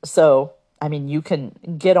 So, I mean, you can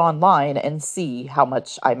get online and see how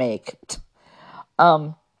much I make.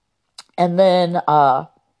 And then,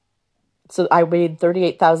 so I made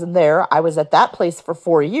 $38,000 there. I was at that place for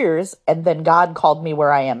 4 years, and then God called me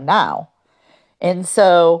where I am now. And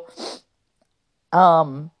so,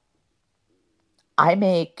 I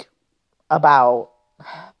make about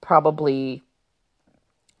probably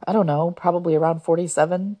around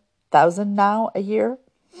 47,000 now a year.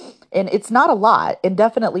 And it's not a lot, and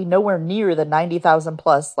definitely nowhere near the 90,000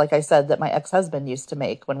 plus, like I said, that my ex-husband used to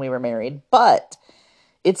make when we were married. But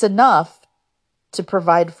it's enough to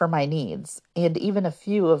provide for my needs and even a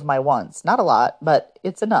few of my wants. Not a lot, but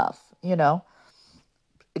it's enough,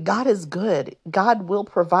 God is good. God will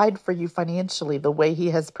provide for you financially the way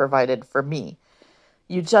he has provided for me.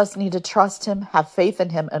 You just need to trust him, have faith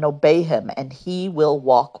in him, and obey him, and he will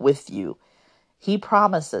walk with you.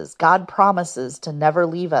 God promises to never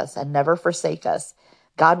leave us and never forsake us.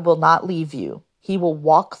 God will not leave you. He will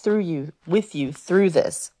walk with you through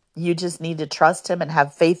this. You just need to trust him and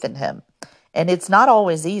have faith in him. And it's not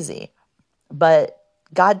always easy, but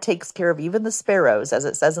God takes care of even the sparrows, as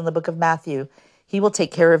it says in the book of Matthew. He will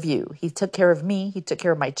take care of you. He took care of me. He took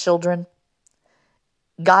care of my children.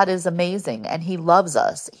 God is amazing, and he loves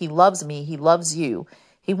us. He loves me. He loves you.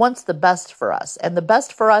 He wants the best for us, and the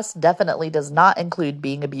best for us definitely does not include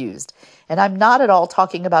being abused. And I'm not at all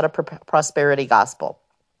talking about a prosperity gospel.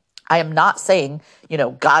 I am not saying,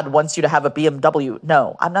 God wants you to have a BMW.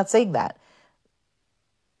 No, I'm not saying that.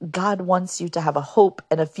 God wants you to have a hope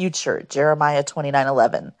and a future, Jeremiah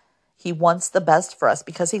 29:11. He wants the best for us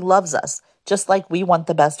because he loves us, just like we want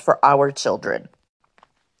the best for our children.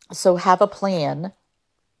 So have a plan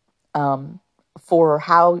for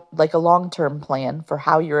how, like a long-term plan for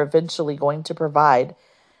how you're eventually going to provide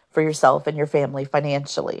for yourself and your family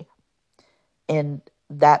financially. And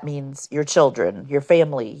that means your children, your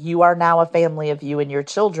family. You are now a family of you and your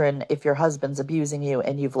children if your husband's abusing you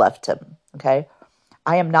and you've left him, okay?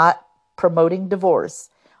 I am not promoting divorce.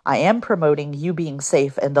 I am promoting you being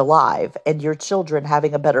safe and alive and your children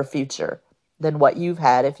having a better future than what you've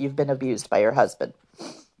had if you've been abused by your husband.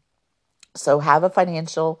 So have a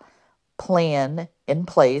financial plan in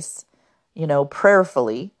place,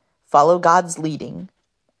 prayerfully, follow God's leading.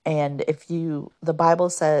 And the Bible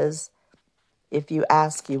says, if you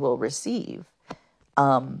ask, you will receive.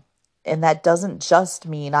 Um, and that doesn't just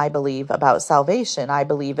mean, I believe, about salvation. I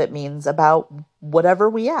believe it means about whatever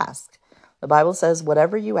we ask. The Bible says,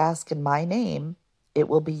 whatever you ask in my name, it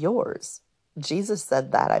will be yours. Jesus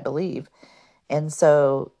said that, I believe. And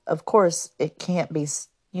so, of course, it can't be,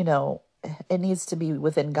 it needs to be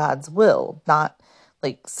within God's will, not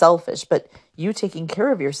like selfish. But you taking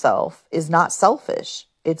care of yourself is not selfish.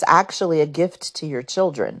 It's actually a gift to your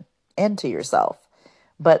children and to yourself.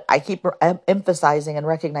 But I keep emphasizing and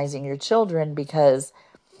recognizing your children because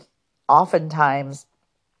oftentimes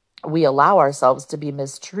we allow ourselves to be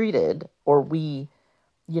mistreated, or we,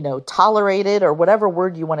 tolerate it, or whatever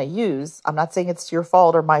word you want to use. I'm not saying it's your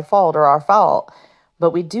fault or my fault or our fault,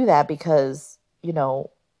 but we do that because,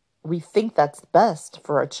 we think that's best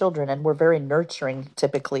for our children, and we're very nurturing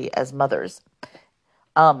typically as mothers,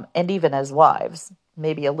 and even as wives,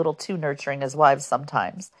 maybe a little too nurturing as wives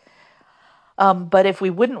sometimes. But if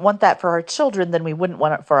we wouldn't want that for our children, then we wouldn't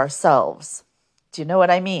want it for ourselves. Do you know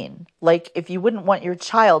what I mean? Like, if you wouldn't want your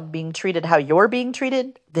child being treated how you're being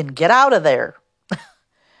treated, then get out of there.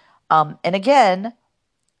 And again,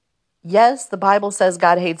 yes, the Bible says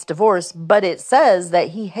God hates divorce, but it says that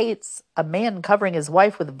he hates a man covering his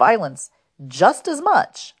wife with violence just as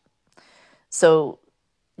much. So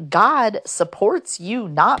God supports you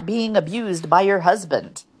not being abused by your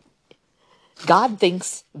husband. God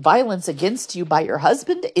thinks violence against you by your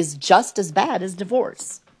husband is just as bad as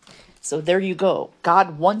divorce. So there you go.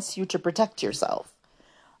 God wants you to protect yourself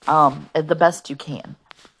the best you can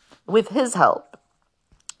with his help.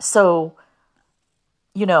 So,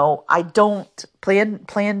 I don't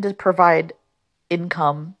plan to provide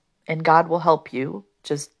income, and God will help you.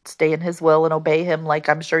 Just stay in his will and obey him, like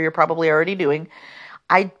I'm sure you're probably already doing.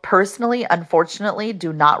 I personally, unfortunately,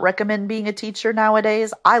 do not recommend being a teacher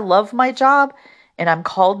nowadays. I love my job and I'm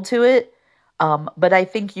called to it. But I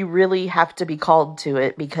think you really have to be called to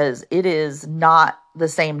it because it is not the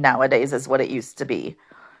same nowadays as what it used to be.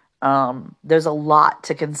 There's a lot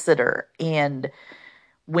to consider. And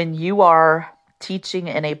when you are teaching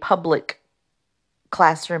in a public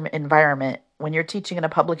classroom environment, when you're teaching in a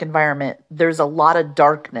public environment, there's a lot of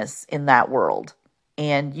darkness in that world.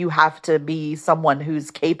 And you have to be someone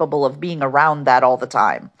who's capable of being around that all the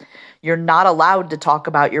time. You're not allowed to talk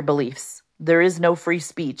about your beliefs. There is no free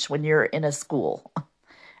speech when you're in a school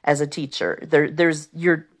as a teacher.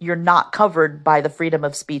 You're not covered by the Freedom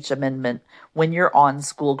of Speech Amendment when you're on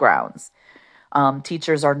school grounds.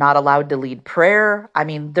 Teachers are not allowed to lead prayer. I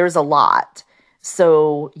mean, there's a lot.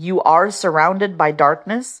 So you are surrounded by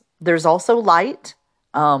darkness. There's also light.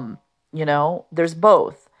 There's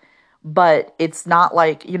both. But it's not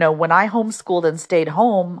like, when I homeschooled and stayed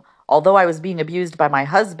home, although I was being abused by my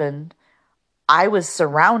husband, I was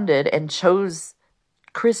surrounded and chose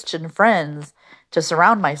Christian friends to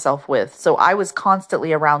surround myself with. So I was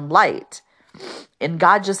constantly around light. And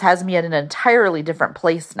God just has me at an entirely different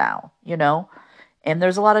place now, And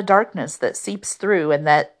there's a lot of darkness that seeps through and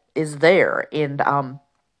that is there. And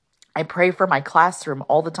I pray for my classroom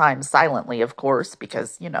all the time, silently, of course,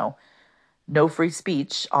 because, no free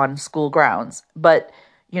speech on school grounds. But,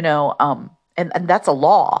 and that's a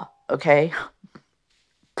law, okay?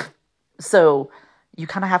 So you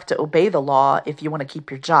kind of have to obey the law if you want to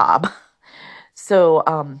keep your job. So,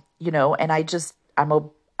 and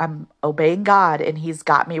I'm obeying God, and he's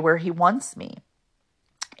got me where he wants me.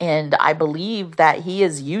 And I believe that he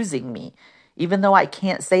is using me. Even though I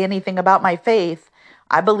can't say anything about my faith,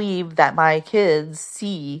 I believe that my kids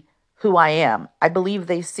see who I am. I believe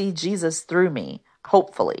they see Jesus through me,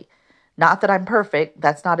 hopefully. Not that I'm perfect,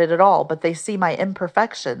 that's not it at all, but they see my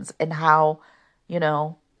imperfections and how,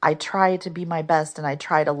 I try to be my best and I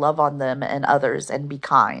try to love on them and others and be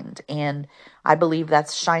kind. And I believe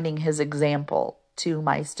that's shining his example to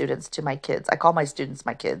my students, to my kids. I call my students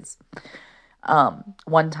my kids.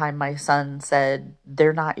 One time my son said,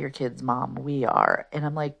 "They're not your kids, Mom, we are." And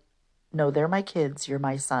I'm like, "No, they're my kids. You're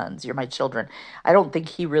my sons. You're my children." I don't think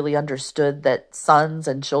he really understood that sons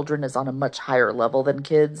and children is on a much higher level than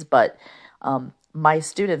kids. But my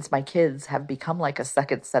students, my kids, have become like a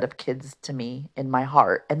second set of kids to me in my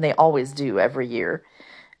heart. And they always do every year.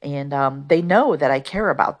 And they know that I care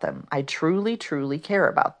about them. I truly, truly care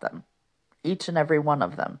about them. Each and every one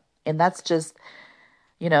of them. And that's just,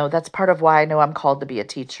 that's part of why I know I'm called to be a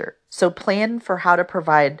teacher. So plan for how to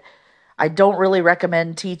provide. I don't really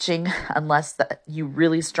recommend teaching unless that you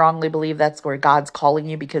really strongly believe that's where God's calling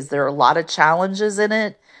you, because there are a lot of challenges in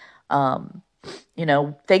it.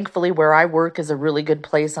 Thankfully where I work is a really good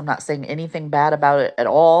place. I'm not saying anything bad about it at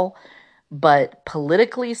all. But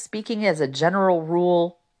politically speaking, as a general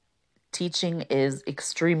rule, teaching is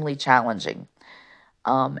extremely challenging.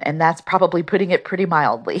 And that's probably putting it pretty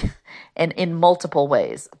mildly and in multiple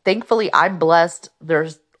ways. Thankfully, I'm blessed.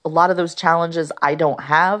 There's a lot of those challenges I don't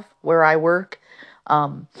have where I work.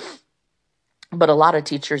 But a lot of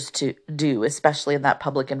teachers do, especially in that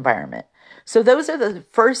public environment. So those are the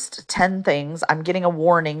first 10 things. I'm getting a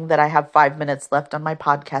warning that I have 5 minutes left on my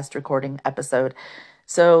podcast recording episode.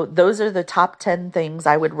 So those are the top 10 things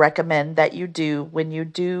I would recommend that you do when you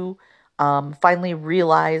do finally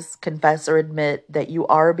realize, confess, or admit that you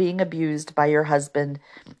are being abused by your husband,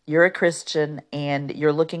 you're a Christian, and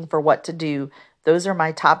you're looking for what to do. Those are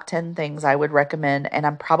my top 10 things I would recommend, and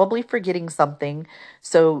I'm probably forgetting something.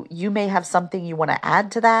 So you may have something you want to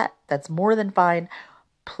add to that. That's more than fine.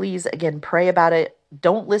 Please, again, pray about it.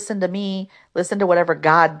 Don't listen to me. Listen to whatever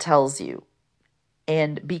God tells you.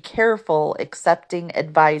 And be careful accepting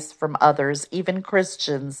advice from others, even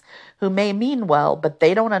Christians, who may mean well, but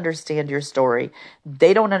they don't understand your story.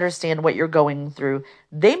 They don't understand what you're going through.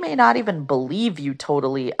 They may not even believe you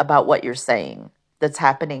totally about what you're saying that's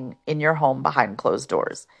happening in your home behind closed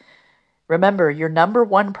doors. Remember, your number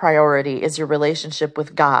one priority is your relationship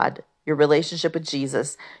with God, your relationship with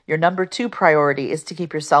Jesus. Your number two priority is to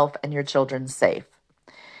keep yourself and your children safe.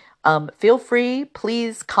 Feel free,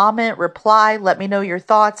 please comment, reply, let me know your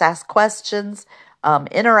thoughts, ask questions,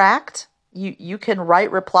 interact. You can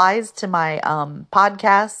write replies to my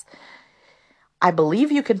podcasts. I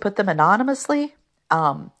believe you can put them anonymously.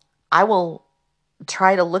 I will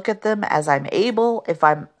try to look at them as I'm able.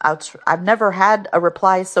 I've never had a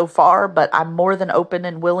reply so far, but I'm more than open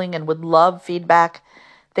and willing and would love feedback.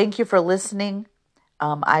 Thank you for listening.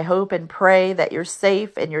 I hope and pray that you're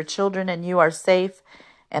safe and your children and you are safe,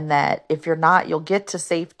 and that if you're not, you'll get to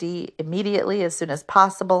safety immediately as soon as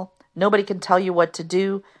possible. Nobody can tell you what to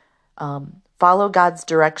do. Follow God's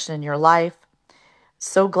direction in your life.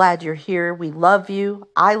 So glad you're here. We love you.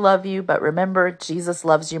 I love you. But remember, Jesus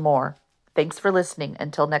loves you more. Thanks for listening.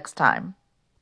 Until next time.